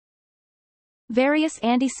Various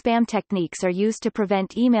anti-spam techniques are used to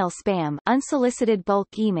prevent email spam, unsolicited bulk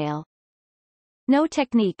email. No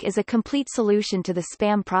technique is a complete solution to the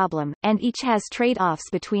spam problem, and each has trade-offs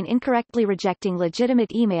between incorrectly rejecting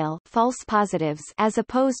legitimate email, false positives, as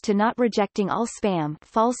opposed to not rejecting all spam,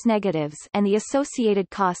 false negatives, and the associated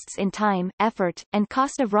costs in time, effort, and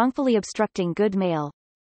cost of wrongfully obstructing good mail.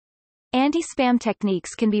 Anti-spam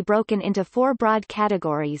techniques can be broken into 4 broad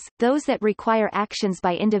categories: those that require actions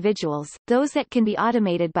by individuals, those that can be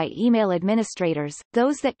automated by email administrators,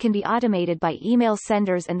 those that can be automated by email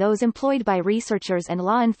senders, and those employed by researchers and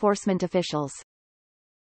law enforcement officials.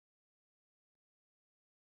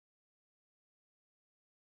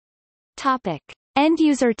 Topic: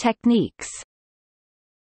 End-user techniques.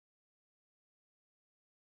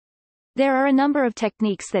 There are a number of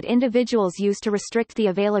techniques that individuals use to restrict the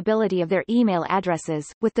availability of their email addresses,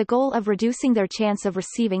 with the goal of reducing their chance of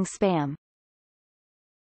receiving spam.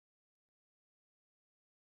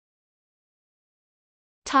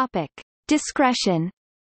 Topic: Discretion.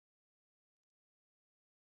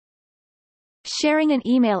 Sharing an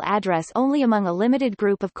email address only among a limited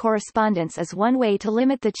group of correspondents is one way to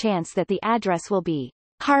limit the chance that the address will be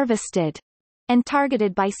harvested and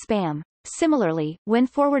targeted by spam. Similarly, when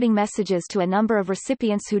forwarding messages to a number of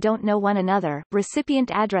recipients who don't know one another,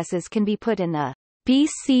 recipient addresses can be put in the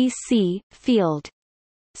BCC field,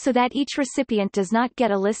 so that each recipient does not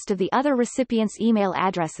get a list of the other recipients' email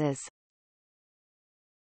addresses.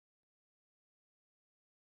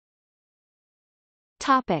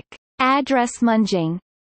 Topic: Address munging.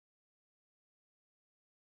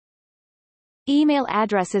 Email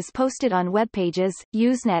addresses posted on web pages,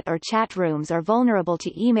 Usenet or chat rooms are vulnerable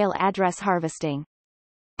to email address harvesting.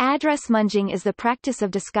 Address munging is the practice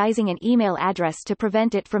of disguising an email address to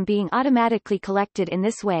prevent it from being automatically collected in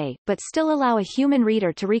this way, but still allow a human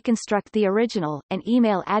reader to reconstruct the original. An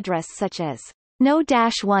email address such as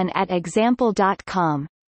no-1@example.com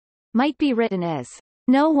might be written as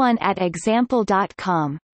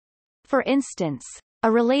no1@example.com. For instance,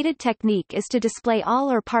 a related technique is to display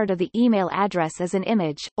all or part of the email address as an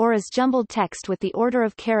image, or as jumbled text with the order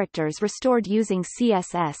of characters restored using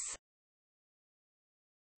CSS.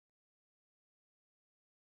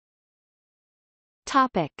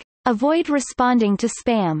 Topic: Avoid responding to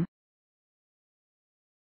spam.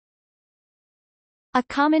 A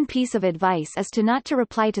common piece of advice is not to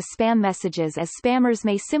reply to spam messages, as spammers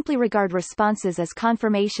may simply regard responses as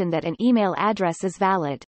confirmation that an email address is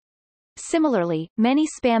valid. Similarly, many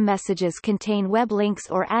spam messages contain web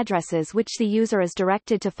links or addresses which the user is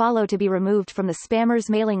directed to follow to be removed from the spammer's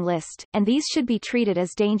mailing list, and these should be treated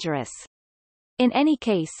as dangerous. In any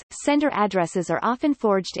case, sender addresses are often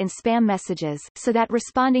forged in spam messages, so that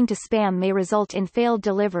responding to spam may result in failed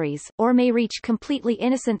deliveries, or may reach completely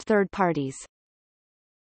innocent third parties.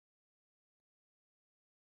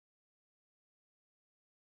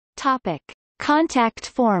 Topic: Contact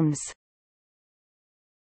forms.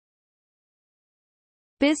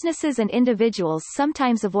 Businesses and individuals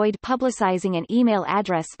sometimes avoid publicizing an email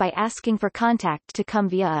address by asking for contact to come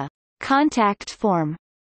via a contact form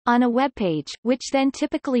on a web page, which then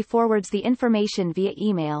typically forwards the information via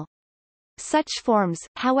email. Such forms,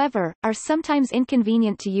 however, are sometimes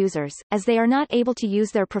inconvenient to users, as they are not able to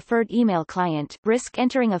use their preferred email client, risk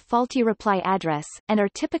entering a faulty reply address, and are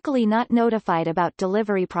typically not notified about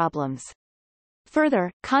delivery problems.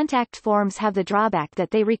 Further, contact forms have the drawback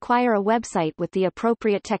that they require a website with the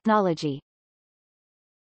appropriate technology.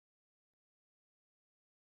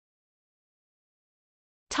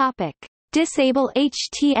 Topic: Disable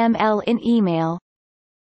HTML in email.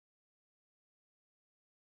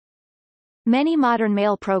 Many modern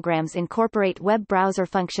mail programs incorporate web browser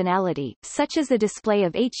functionality, such as the display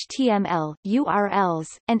of HTML,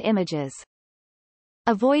 URLs, and images.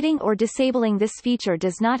 Avoiding or disabling this feature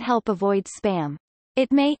does not help avoid spam.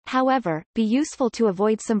 It may, however, be useful to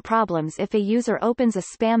avoid some problems if a user opens a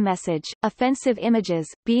spam message, offensive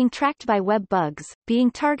images, being tracked by web bugs, being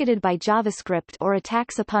targeted by JavaScript, or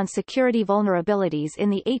attacks upon security vulnerabilities in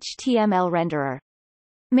the HTML renderer.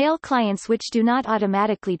 Mail clients which do not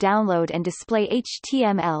automatically download and display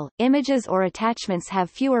HTML, images or attachments have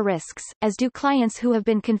fewer risks, as do clients who have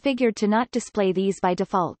been configured to not display these by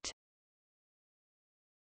default.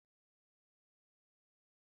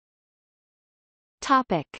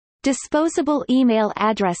 Topic: Disposable email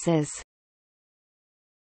addresses.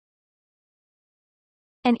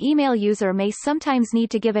 An email user may sometimes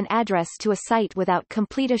need to give an address to a site without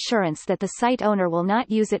complete assurance that the site owner will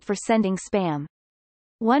not use it for sending spam.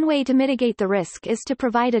 One way to mitigate the risk is to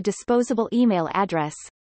provide a disposable email address,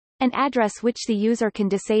 an address which the user can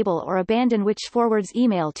disable or abandon, which forwards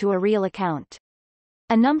email to a real account.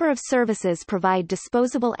 A number of services provide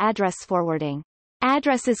disposable address forwarding.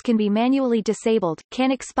 Addresses can be manually disabled,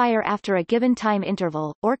 can expire after a given time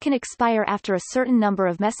interval, or can expire after a certain number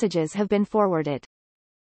of messages have been forwarded.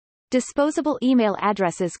 Disposable email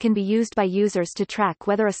addresses can be used by users to track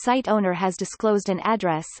whether a site owner has disclosed an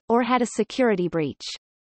address, or had a security breach.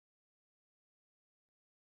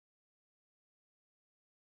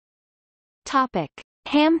 Topic: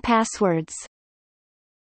 Ham passwords.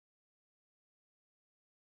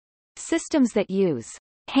 Systems that use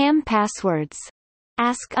ham passwords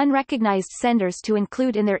ask unrecognized senders to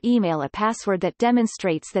include in their email a password that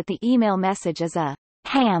demonstrates that the email message is a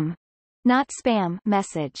ham, not spam,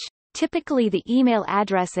 message. Typically the email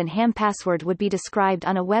address and ham password would be described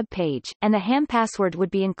on a web page, and the ham password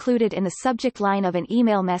would be included in the subject line of an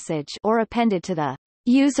email message or appended to the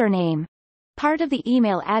username part of the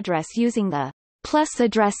email address using the plus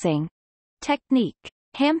addressing technique.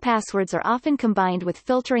 Ham passwords are often combined with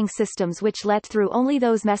filtering systems which let through only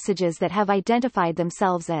those messages that have identified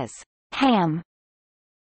themselves as ham.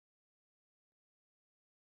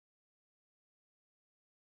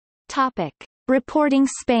 Topic: Reporting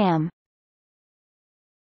spam.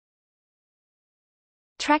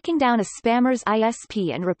 Tracking down a spammer's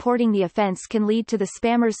ISP and reporting the offense can lead to the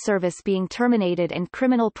spammer's service being terminated and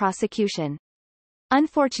criminal prosecution.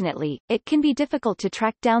 Unfortunately, it can be difficult to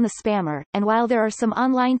track down the spammer, and while there are some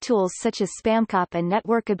online tools such as SpamCop and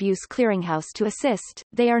Network Abuse Clearinghouse to assist,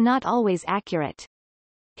 they are not always accurate.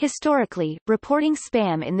 Historically, reporting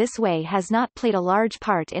spam in this way has not played a large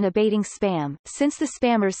part in abating spam, since the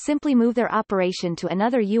spammers simply move their operation to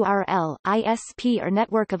another URL, ISP or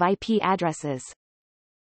network of IP addresses.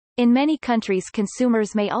 In many countries,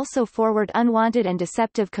 consumers may also forward unwanted and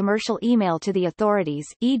deceptive commercial email to the authorities,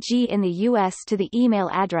 e.g. in the U.S. to the email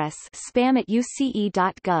address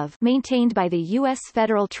spam@uce.gov maintained by the U.S.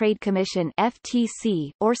 Federal Trade Commission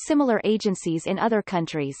 (FTC), or similar agencies in other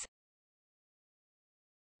countries.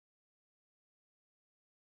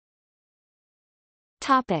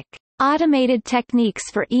 Topic: Automated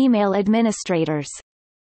techniques for email administrators.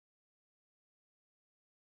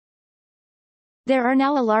 There are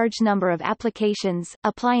now a large number of applications,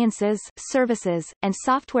 appliances, services, and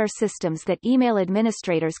software systems that email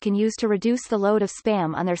administrators can use to reduce the load of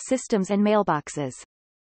spam on their systems and mailboxes.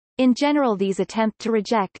 In general, these attempt to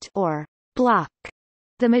reject or block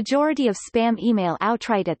the majority of spam email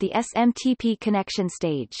outright at the SMTP connection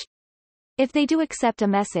stage. If they do accept a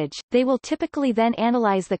message, they will typically then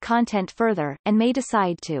analyze the content further, and may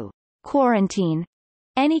decide to quarantine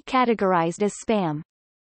any categorized as spam.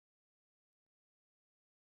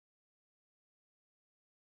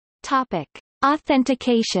 Topic: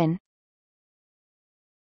 Authentication.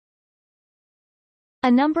 A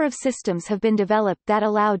number of systems have been developed that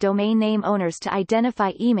allow domain name owners to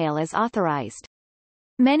identify email as authorized.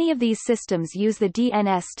 Many of these systems use the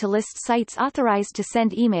DNS to list sites authorized to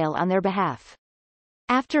send email on their behalf.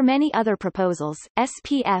 After many other proposals,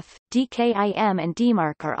 SPF, DKIM and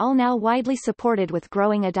DMARC are all now widely supported with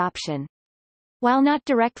growing adoption. While not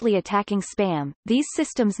directly attacking spam, these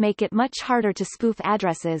systems make it much harder to spoof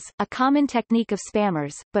addresses, a common technique of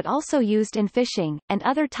spammers, but also used in phishing, and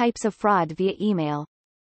other types of fraud via email.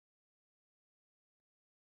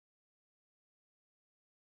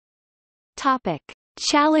 Topic: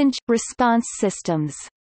 Challenge response systems.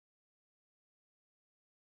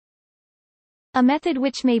 A method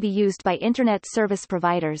which may be used by Internet service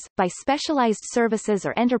providers, by specialized services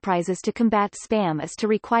or enterprises to combat spam is to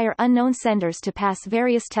require unknown senders to pass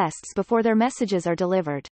various tests before their messages are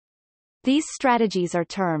delivered. These strategies are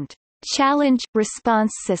termed challenge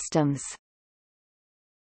response systems.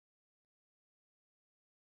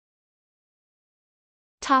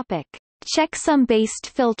 Topic: Checksum-based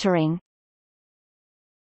filtering.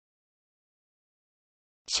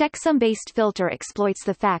 Checksum-based filter exploits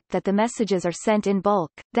the fact that the messages are sent in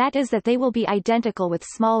bulk, that is that they will be identical with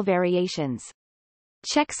small variations.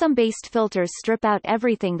 Checksum-based filters strip out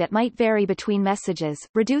everything that might vary between messages,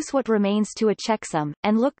 reduce what remains to a checksum,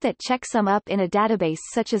 and look that checksum up in a database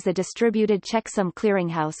such as the distributed checksum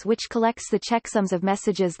clearinghouse, which collects the checksums of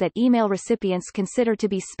messages that email recipients consider to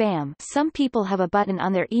be spam. Some people have a button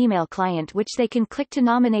on their email client which they can click to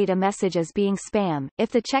nominate a message as being spam. If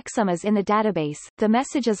the checksum is in the database, the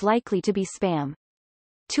message is likely to be spam.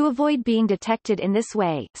 To avoid being detected in this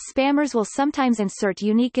way, spammers will sometimes insert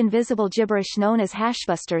unique invisible gibberish known as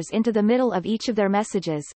hashbusters into the middle of each of their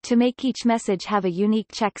messages, to make each message have a unique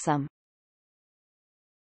checksum.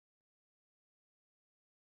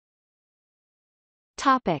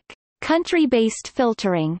 Topic: Country-based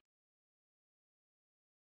filtering.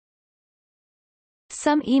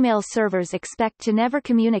 Some email servers expect to never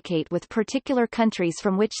communicate with particular countries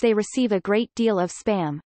from which they receive a great deal of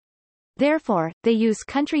spam. Therefore, they use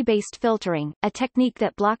country-based filtering, a technique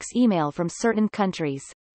that blocks email from certain countries.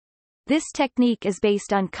 This technique is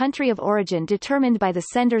based on country of origin determined by the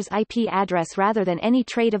sender's IP address rather than any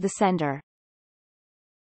trait of the sender.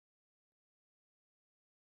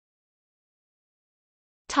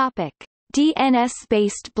 Topic: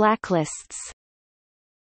 DNS-based blacklists.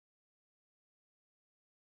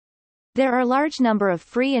 There are a large number of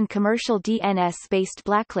free and commercial DNS-based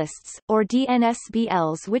blacklists, or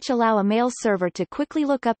DNS-BLs, which allow a mail server to quickly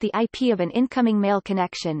look up the IP of an incoming mail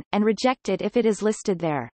connection, and reject it if it is listed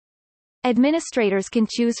there. Administrators can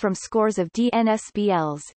choose from scores of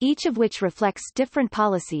DNS-BLs, each of which reflects different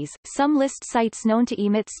policies. Some list sites known to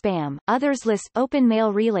emit spam, others list open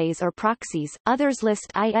mail relays or proxies, others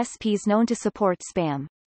list ISPs known to support spam.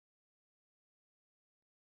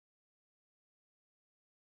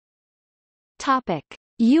 Topic: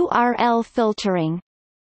 URL filtering.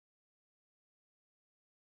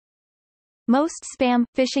 Most spam,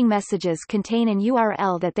 phishing messages contain an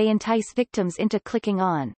URL that they entice victims into clicking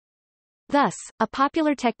on. Thus, a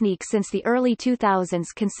popular technique since the early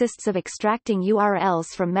 2000s consists of extracting URLs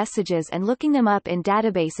from messages and looking them up in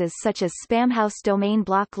databases such as Spamhaus Domain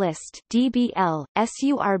Block List (DBL),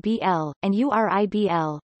 SURBL, and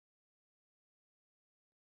URIBL.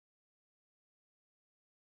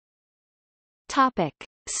 Topic: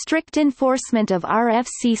 Strict enforcement of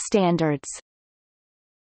RFC standards.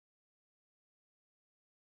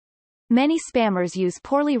 Many spammers use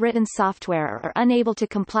poorly written software or are unable to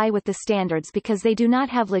comply with the standards because they do not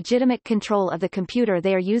have legitimate control of the computer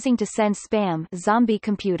they are using to send spam. Zombie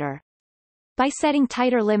computer. By setting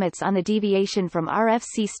tighter limits on the deviation from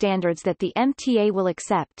RFC standards that the MTA will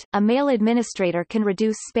accept, a mail administrator can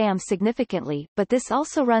reduce spam significantly, but this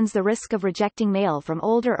also runs the risk of rejecting mail from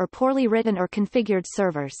older or poorly written or configured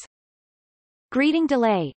servers. Greeting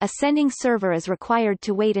delay. A sending server is required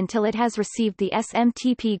to wait until it has received the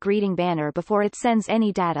SMTP greeting banner before it sends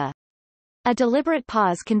any data. A deliberate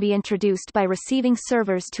pause can be introduced by receiving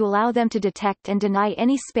servers to allow them to detect and deny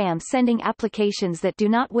any spam sending applications that do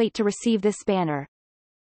not wait to receive this banner.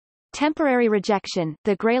 Temporary rejection.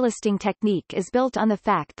 The graylisting technique is built on the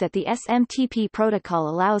fact that the SMTP protocol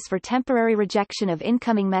allows for temporary rejection of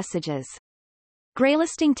incoming messages.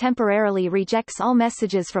 Graylisting temporarily rejects all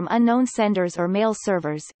messages from unknown senders or mail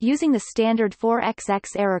servers, using the standard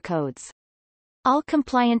 4XX error codes. All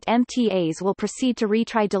compliant MTAs will proceed to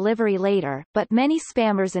retry delivery later, but many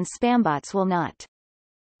spammers and spambots will not.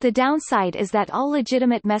 The downside is that all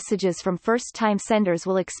legitimate messages from first-time senders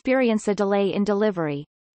will experience a delay in delivery.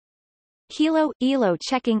 ELO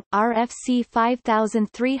checking. RFC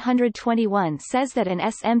 5321 says that an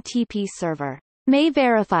SMTP server may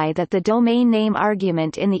verify that the domain name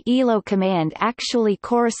argument in the ELO command actually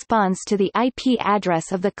corresponds to the IP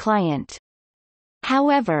address of the client.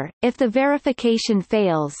 However, if the verification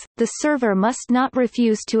fails, the server must not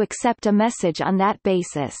refuse to accept a message on that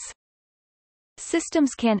basis.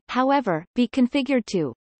 Systems can, however, be configured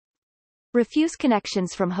to refuse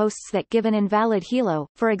connections from hosts that give an invalid HELO,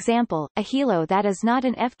 for example, a HELO that is not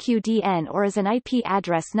an FQDN or is an IP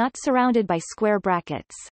address not surrounded by square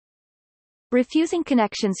brackets. Refusing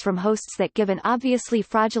connections from hosts that give an obviously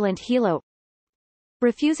fraudulent HELO.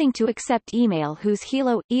 Refusing to accept email whose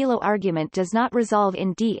HELO argument does not resolve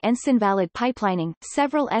in DNS invalid pipelining.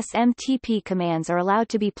 Several SMTP commands are allowed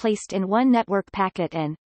to be placed in one network packet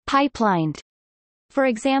and pipelined. For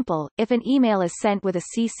example, if an email is sent with a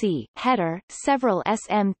CC header, several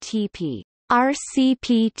SMTP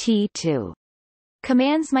RCPT2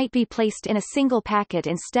 commands might be placed in a single packet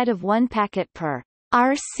instead of one packet per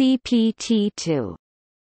RCPT2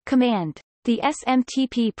 command. The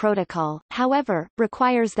SMTP protocol, however,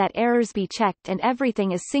 requires that errors be checked and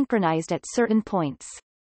everything is synchronized at certain points.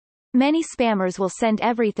 Many spammers will send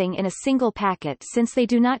everything in a single packet since they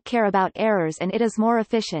do not care about errors and it is more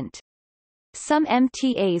efficient. Some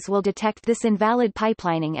MTAs will detect this invalid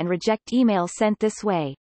pipelining and reject email sent this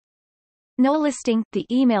way. No listing. The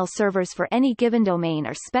email servers for any given domain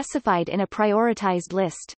are specified in a prioritized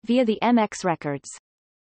list, via the MX records.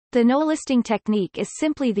 The no-listing technique is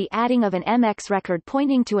simply the adding of an MX record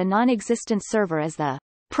pointing to a non-existent server as the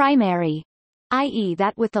primary, i.e.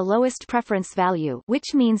 that with the lowest preference value,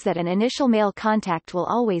 which means that an initial mail contact will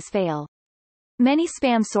always fail. Many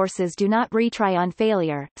spam sources do not retry on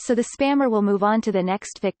failure, so the spammer will move on to the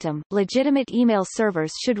next victim. Legitimate email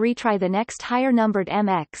servers should retry the next higher-numbered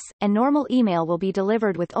MX, and normal email will be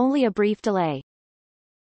delivered with only a brief delay.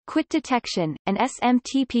 Quit detection. An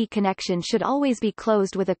SMTP connection should always be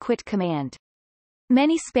closed with a quit command.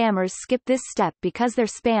 Many spammers skip this step because their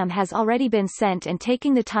spam has already been sent, and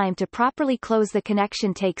taking the time to properly close the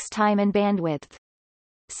connection takes time and bandwidth.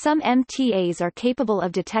 Some MTAs are capable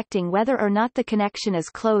of detecting whether or not the connection is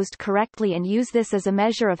closed correctly and use this as a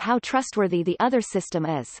measure of how trustworthy the other system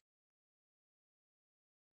is.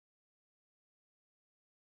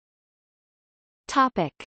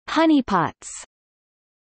 Topic: Honeypots.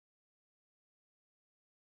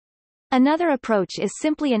 Another approach is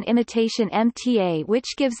simply an imitation MTA,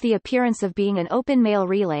 which gives the appearance of being an open mail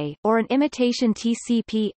relay, or an imitation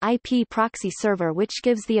TCP/IP proxy server, which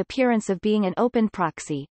gives the appearance of being an open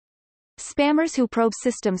proxy. Spammers who probe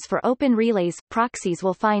systems for open relays, proxies,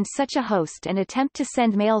 will find such a host and attempt to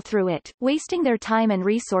send mail through it, wasting their time and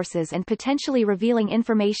resources and potentially revealing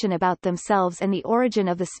information about themselves and the origin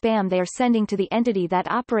of the spam they are sending to the entity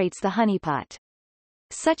that operates the honeypot.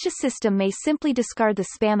 Such a system may simply discard the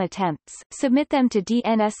spam attempts, submit them to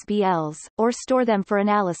DNS-based, or store them for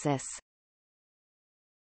analysis.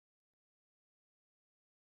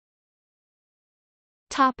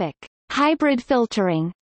 Topic: Hybrid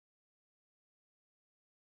filtering.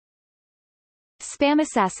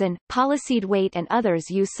 SpamAssassin, PolicyWeight and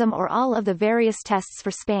others use some or all of the various tests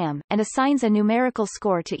for spam, and assigns a numerical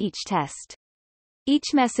score to each test.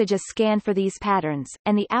 Each message is scanned for these patterns,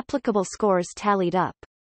 and the applicable scores tallied up.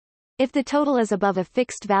 If the total is above a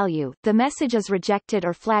fixed value, the message is rejected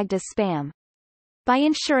or flagged as spam. By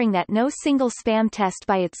ensuring that no single spam test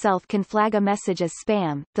by itself can flag a message as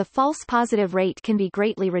spam, the false positive rate can be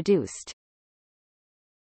greatly reduced.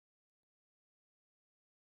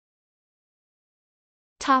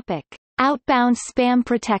 Topic: Outbound spam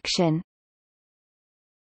protection.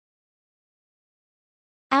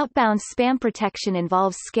 Outbound spam protection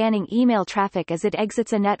involves scanning email traffic as it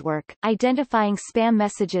exits a network, identifying spam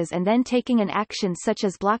messages and then taking an action such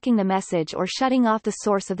as blocking the message or shutting off the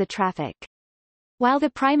source of the traffic. While the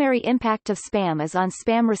primary impact of spam is on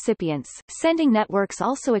spam recipients, sending networks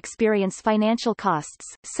also experience financial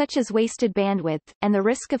costs, such as wasted bandwidth, and the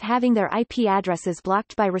risk of having their IP addresses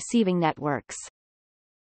blocked by receiving networks.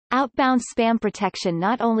 Outbound spam protection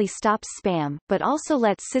not only stops spam, but also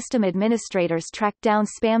lets system administrators track down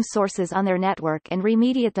spam sources on their network and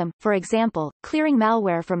remediate them, for example, clearing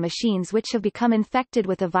malware from machines which have become infected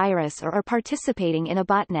with a virus or are participating in a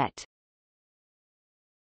botnet.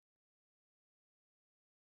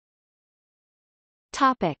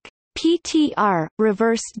 Topic: PTR,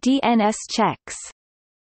 reverse DNS checks.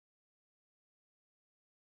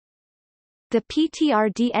 The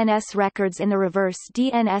PTR DNS records in the reverse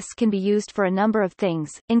DNS can be used for a number of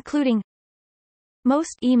things, including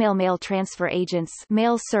most email mail transfer agents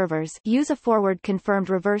mail servers use a forward-confirmed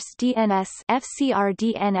reverse DNS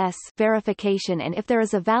 (FCRDNS) verification, and if there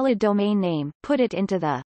is a valid domain name, put it into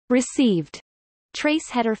the received trace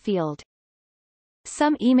header field.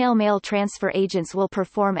 Some email mail transfer agents will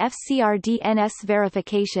perform FCRDNS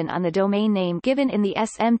verification on the domain name given in the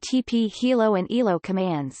SMTP hello and elo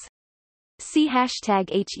commands. See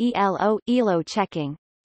 #HELO, ELO checking.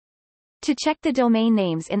 To check the domain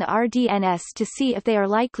names in the RDNS to see if they are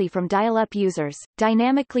likely from dial-up users,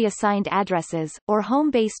 dynamically assigned addresses, or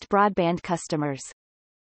home-based broadband customers.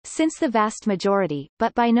 Since the vast majority,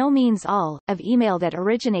 but by no means all, of email that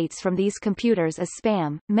originates from these computers is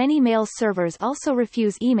spam, many mail servers also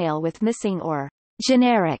refuse email with missing or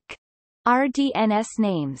generic RDNS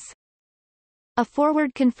names. A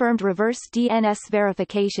forward-confirmed reverse DNS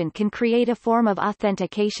verification can create a form of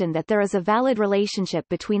authentication that there is a valid relationship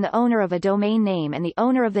between the owner of a domain name and the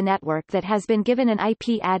owner of the network that has been given an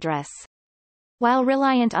IP address. While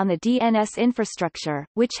reliant on the DNS infrastructure,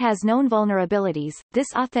 which has known vulnerabilities, this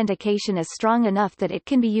authentication is strong enough that it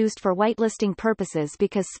can be used for whitelisting purposes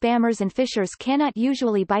because spammers and phishers cannot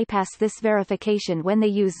usually bypass this verification when they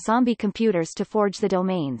use zombie computers to forge the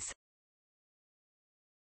domains.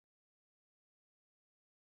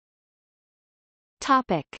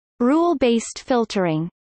 Topic: Rule-based filtering.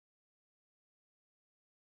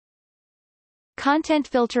 Content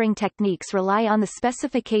filtering techniques rely on the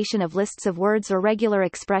specification of lists of words or regular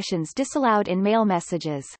expressions disallowed in mail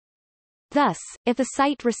messages. Thus, if a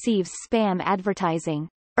site receives spam advertising,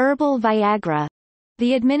 "Herbal Viagra,"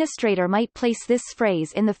 the administrator might place this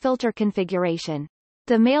phrase in the filter configuration.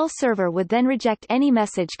 The mail server would then reject any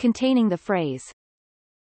message containing the phrase.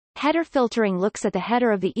 Header filtering looks at the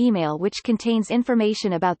header of the email, which contains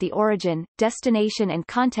information about the origin, destination and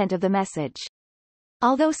content of the message.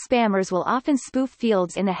 Although spammers will often spoof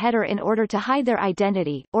fields in the header in order to hide their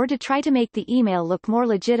identity, or to try to make the email look more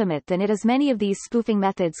legitimate than it is, many of these spoofing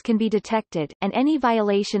methods can be detected, and any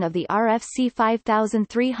violation of the RFC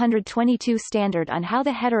 5322 standard on how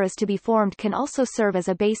the header is to be formed can also serve as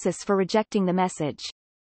a basis for rejecting the message.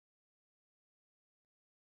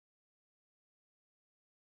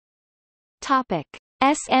 Topic: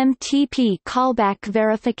 SMTP callback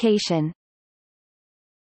verification.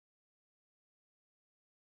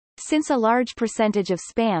 Since a large percentage of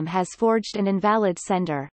spam has forged and invalid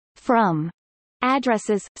sender from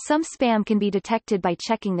addresses, some spam can be detected by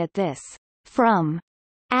checking that this from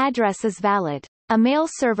address is valid. A mail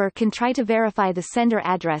server can try to verify the sender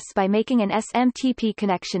address by making an SMTP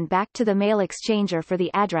connection back to the mail exchanger for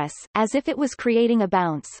the address, as if it was creating a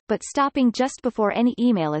bounce, but stopping just before any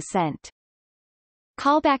email is sent.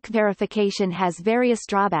 Callback verification has various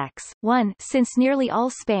drawbacks. 1. Since nearly all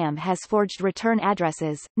spam has forged return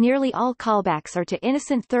addresses, nearly all callbacks are to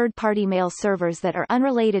innocent third-party mail servers that are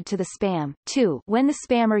unrelated to the spam. 2. When the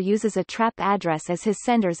spammer uses a trap address as his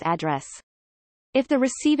sender's address. If the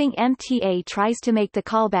receiving MTA tries to make the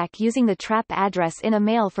callback using the trap address in a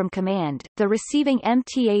mail from command, the receiving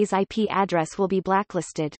MTA's IP address will be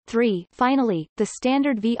blacklisted. 3. Finally, the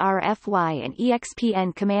standard VRFY and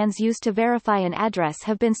EXPN commands used to verify an address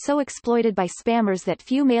have been so exploited by spammers that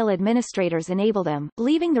few mail administrators enable them,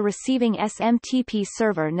 leaving the receiving SMTP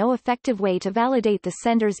server no effective way to validate the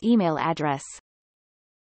sender's email address.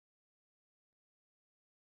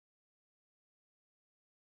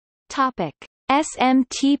 Topic: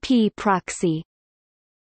 SMTP proxy.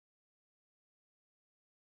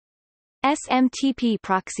 SMTP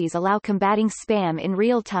proxies allow combating spam in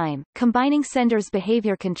real time, combining senders'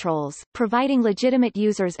 behavior controls, providing legitimate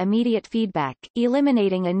users immediate feedback,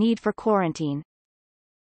 eliminating a need for quarantine.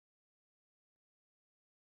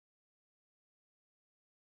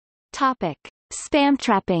 Topic: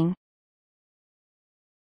 Spamtrapping.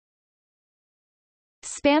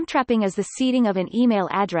 Spamtrapping is the seeding of an email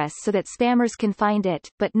address so that spammers can find it,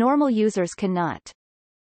 but normal users cannot.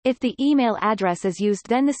 If the email address is used,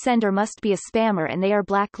 then the sender must be a spammer and they are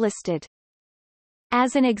blacklisted.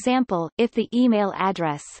 As an example, if the email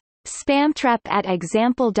address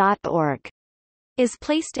spamtrap@example.org is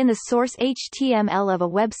placed in the source HTML of a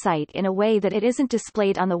website in a way that it isn't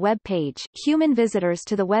displayed on the web page, human visitors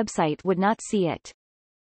to the website would not see it.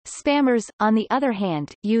 Spammers, on the other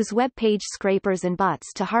hand, use web page scrapers and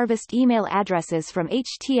bots to harvest email addresses from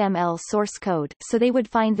HTML source code, so they would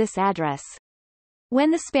find this address. When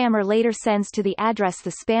the spammer later sends to the address,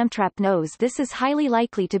 the Spamtrap knows this is highly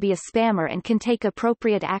likely to be a spammer and can take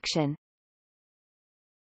appropriate action.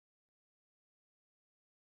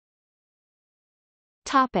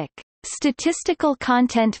 Topic: Statistical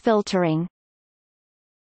content filtering.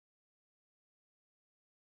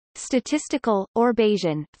 Statistical, or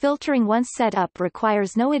Bayesian, filtering once set up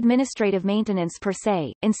requires no administrative maintenance per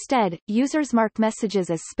se. Instead, users mark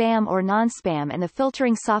messages as spam or non-spam and the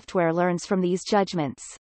filtering software learns from these judgments.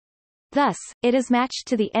 Thus, it is matched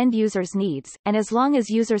to the end user's needs, and as long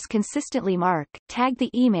as users consistently mark, tag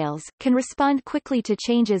the emails, can respond quickly to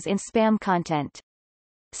changes in spam content.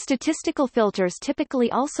 Statistical filters typically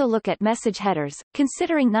also look at message headers,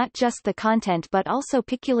 considering not just the content but also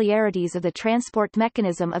peculiarities of the transport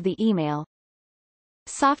mechanism of the email.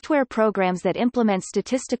 Software programs that implement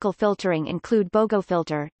statistical filtering include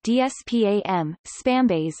BogoFilter, DSPAM,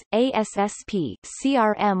 Spambase, ASSP,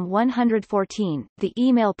 CRM114, the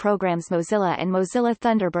email programs Mozilla and Mozilla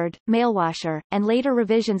Thunderbird, Mailwasher, and later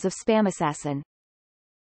revisions of SpamAssassin.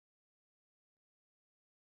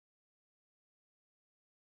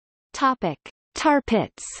 Topic: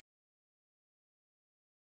 Tarpits.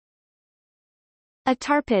 A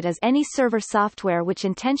tarpit is any server software which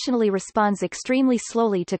intentionally responds extremely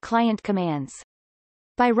slowly to client commands.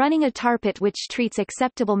 By running a tarpit which treats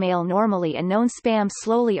acceptable mail normally and known spam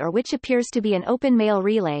slowly, or which appears to be an open mail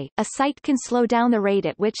relay, a site can slow down the rate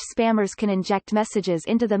at which spammers can inject messages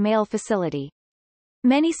into the mail facility.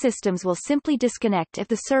 Many systems will simply disconnect if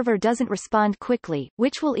the server doesn't respond quickly,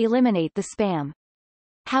 which will eliminate the spam.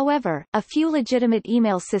 However, a few legitimate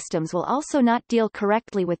email systems will also not deal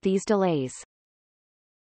correctly with these delays.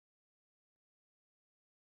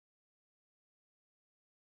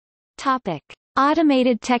 Topic: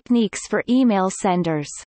 Automated techniques for email senders.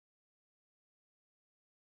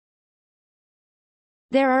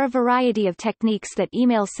 There are a variety of techniques that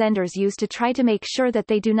email senders use to try to make sure that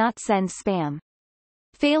they do not send spam.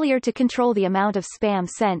 Failure to control the amount of spam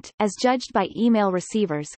sent, as judged by email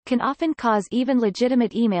receivers, can often cause even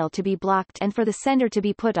legitimate email to be blocked and for the sender to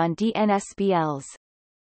be put on DNS-based.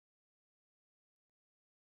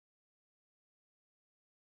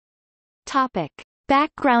 Topic.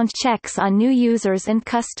 Background checks on new users and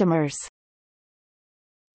customers.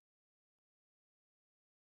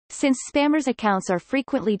 Since spammers' accounts are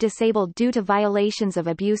frequently disabled due to violations of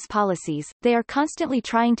abuse policies, they are constantly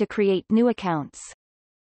trying to create new accounts.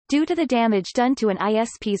 Due to the damage done to an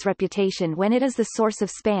ISP's reputation when it is the source of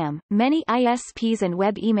spam, many ISPs and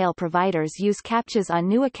web email providers use CAPTCHAs on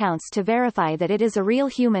new accounts to verify that it is a real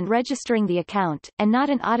human registering the account, and not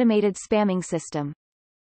an automated spamming system.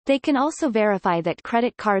 They can also verify that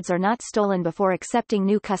credit cards are not stolen before accepting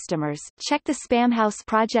new customers, check the Spamhaus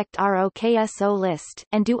Project ROKSO list,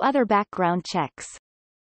 and do other background checks.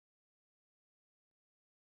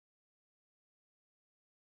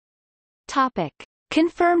 Topic.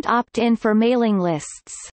 Confirmed opt-in for mailing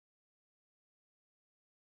lists.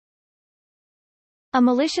 A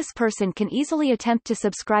malicious person can easily attempt to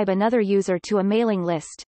subscribe another user to a mailing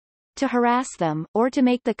list, to harass them, or to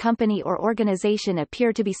make the company or organization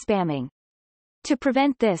appear to be spamming. To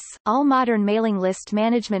prevent this, all modern mailing list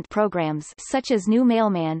management programs such as New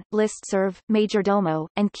Mailman, Listserv, Majordomo,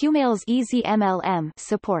 and Qmail's EasyMLM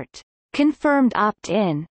support confirmed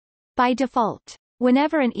opt-in by default.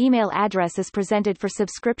 Whenever an email address is presented for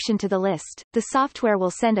subscription to the list, the software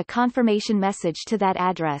will send a confirmation message to that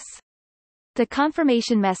address. The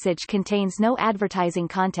confirmation message contains no advertising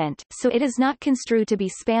content, so it is not construed to be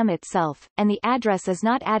spam itself, and the address is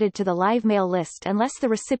not added to the live mail list unless the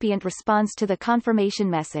recipient responds to the confirmation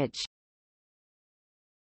message.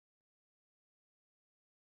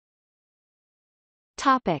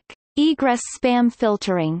 Topic. Egress spam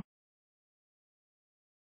filtering.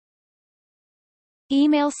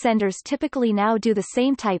 Email senders typically now do the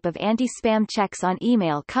same type of anti-spam checks on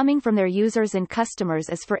email coming from their users and customers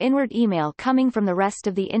as for inward email coming from the rest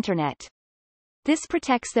of the Internet. This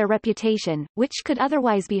protects their reputation, which could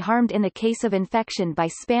otherwise be harmed in the case of infection by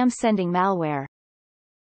spam-sending malware.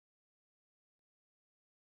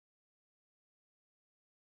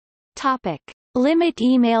 Topic. Limit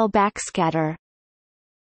email backscatter.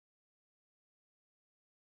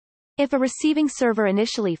 If a receiving server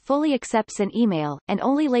initially fully accepts an email, and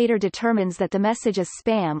only later determines that the message is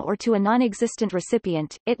spam or to a non-existent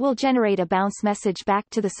recipient, it will generate a bounce message back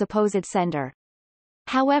to the supposed sender.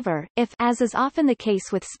 However, if, as is often the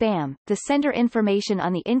case with spam, the sender information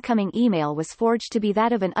on the incoming email was forged to be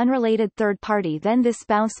that of an unrelated third party, then this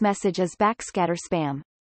bounce message is backscatter spam.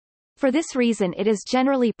 For this reason, it is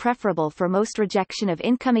generally preferable for most rejection of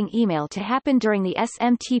incoming email to happen during the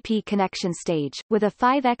SMTP connection stage, with a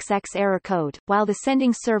 5xx error code, while the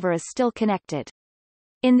sending server is still connected.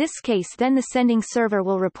 In this case, then the sending server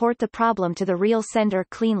will report the problem to the real sender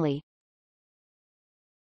cleanly.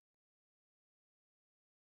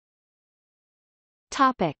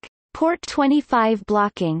 Topic. Port 25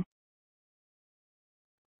 blocking.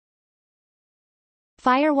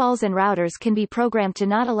 Firewalls and routers can be programmed to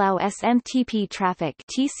not allow SMTP traffic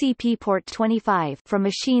 (TCP port 25) from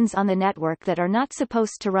machines on the network that are not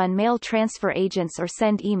supposed to run mail transfer agents or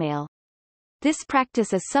send email. This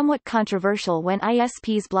practice is somewhat controversial when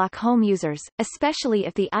ISPs block home users, especially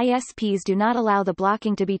if the ISPs do not allow the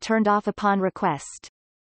blocking to be turned off upon request.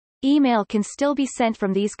 Email can still be sent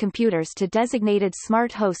from these computers to designated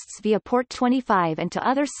smart hosts via port 25 and to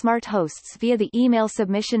other smart hosts via the email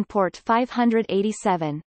submission port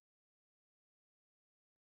 587.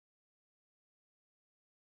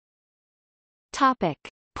 Topic.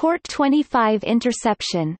 Port 25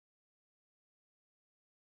 interception.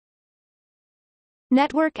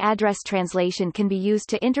 Network address translation can be used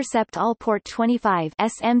to intercept all port 25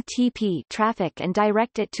 SMTP traffic and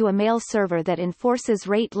direct it to a mail server that enforces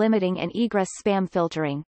rate limiting and egress spam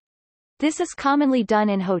filtering. This is commonly done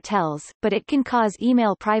in hotels, but it can cause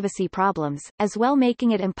email privacy problems, as well,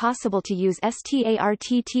 making it impossible to use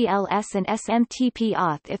STARTTLS and SMTP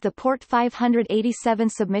auth if the port 587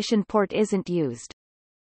 submission port isn't used.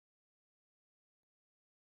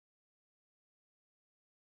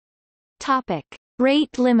 Topic.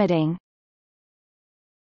 Rate limiting.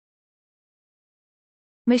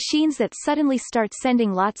 Machines that suddenly start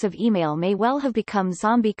sending lots of email may well have become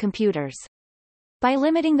zombie computers. By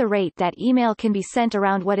limiting the rate that email can be sent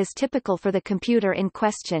around what is typical for the computer in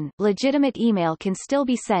question, legitimate email can still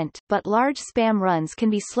be sent, but large spam runs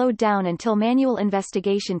can be slowed down until manual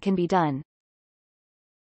investigation can be done.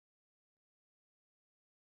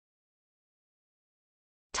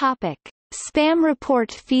 Topic. Spam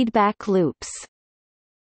report feedback loops.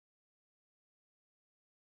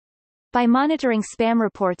 By monitoring spam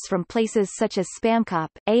reports from places such as SpamCop,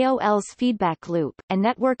 AOL's Feedback Loop, and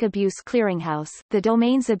Network Abuse Clearinghouse, the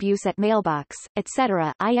domain's abuse at Mailbox,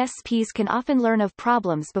 etc., ISPs can often learn of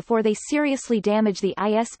problems before they seriously damage the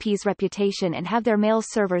ISP's reputation and have their mail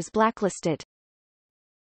servers blacklisted.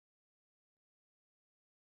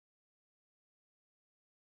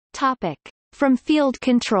 Topic. From field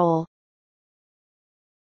control.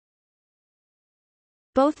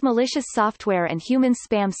 Both malicious software and human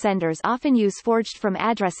spam senders often use forged from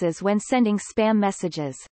addresses when sending spam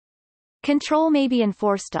messages. Control may be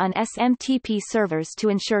enforced on SMTP servers to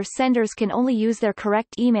ensure senders can only use their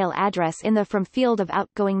correct email address in the from field of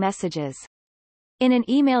outgoing messages. In an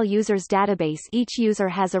email user's database, each user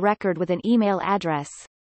has a record with an email address.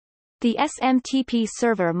 The SMTP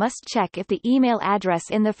server must check if the email address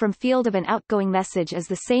in the from field of an outgoing message is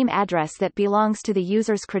the same address that belongs to the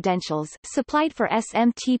user's credentials, supplied for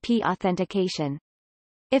SMTP authentication.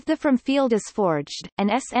 If the from field is forged, an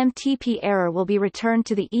SMTP error will be returned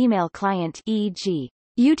to the email client, e.g.,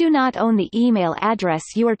 "You do not own the email address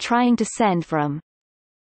you are trying to send from."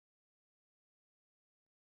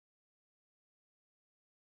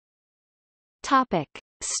 Topic.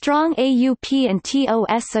 Strong AUP and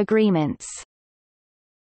TOS agreements.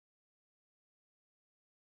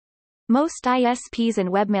 Most ISPs and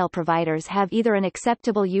webmail providers have either an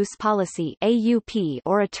acceptable use policy (AUP)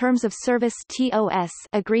 or a terms of service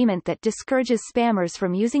agreement that discourages spammers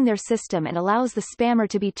from using their system and allows the spammer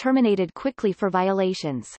to be terminated quickly for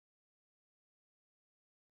violations.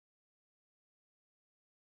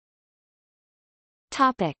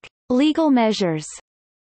 Topic: Legal measures.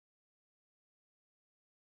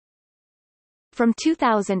 From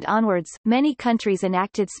 2000 onwards, many countries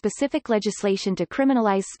enacted specific legislation to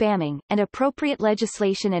criminalize spamming, and appropriate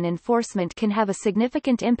legislation and enforcement can have a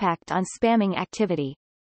significant impact on spamming activity.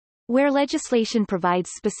 Where legislation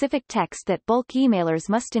provides specific text that bulk emailers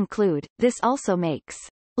must include, this also makes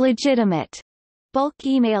legitimate bulk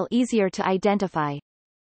email easier to identify.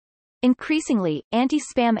 Increasingly,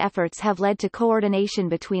 anti-spam efforts have led to coordination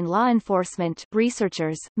between law enforcement,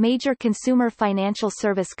 researchers, major consumer financial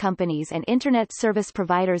service companies and Internet service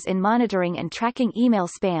providers in monitoring and tracking email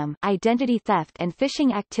spam, identity theft and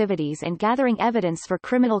phishing activities and gathering evidence for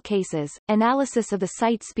criminal cases. Analysis of the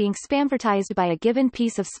sites being spamvertised by a given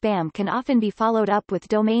piece of spam can often be followed up with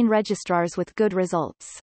domain registrars with good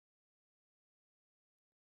results.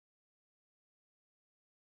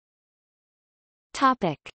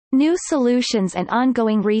 Topic. New solutions and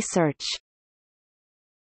ongoing research.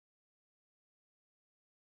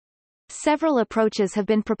 Several approaches have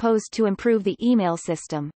been proposed to improve the email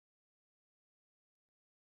system.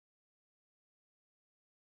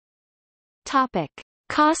 Topic: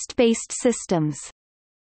 Cost-based systems.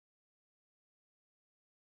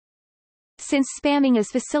 Since spamming is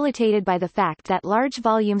facilitated by the fact that large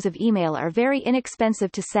volumes of email are very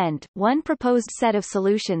inexpensive to send, one proposed set of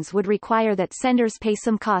solutions would require that senders pay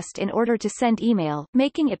some cost in order to send email,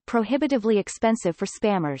 making it prohibitively expensive for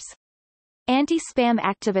spammers. Anti-spam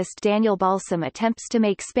activist Daniel Balsam attempts to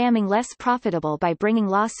make spamming less profitable by bringing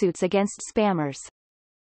lawsuits against spammers.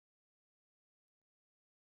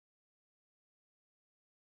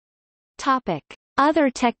 Topic: Other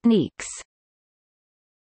techniques.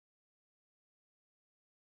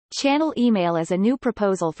 Channel email is a new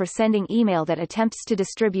proposal for sending email that attempts to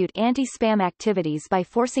distribute anti-spam activities by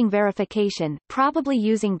forcing verification, probably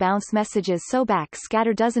using bounce messages so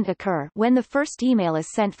backscatter doesn't occur when the first email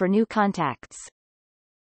is sent for new contacts.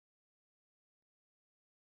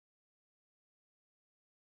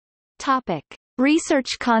 Topic: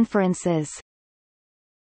 Research conferences.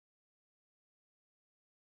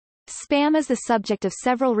 Spam is the subject of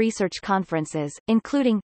several research conferences,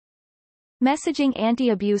 including Messaging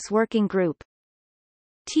Anti-Abuse Working Group,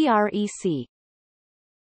 TREC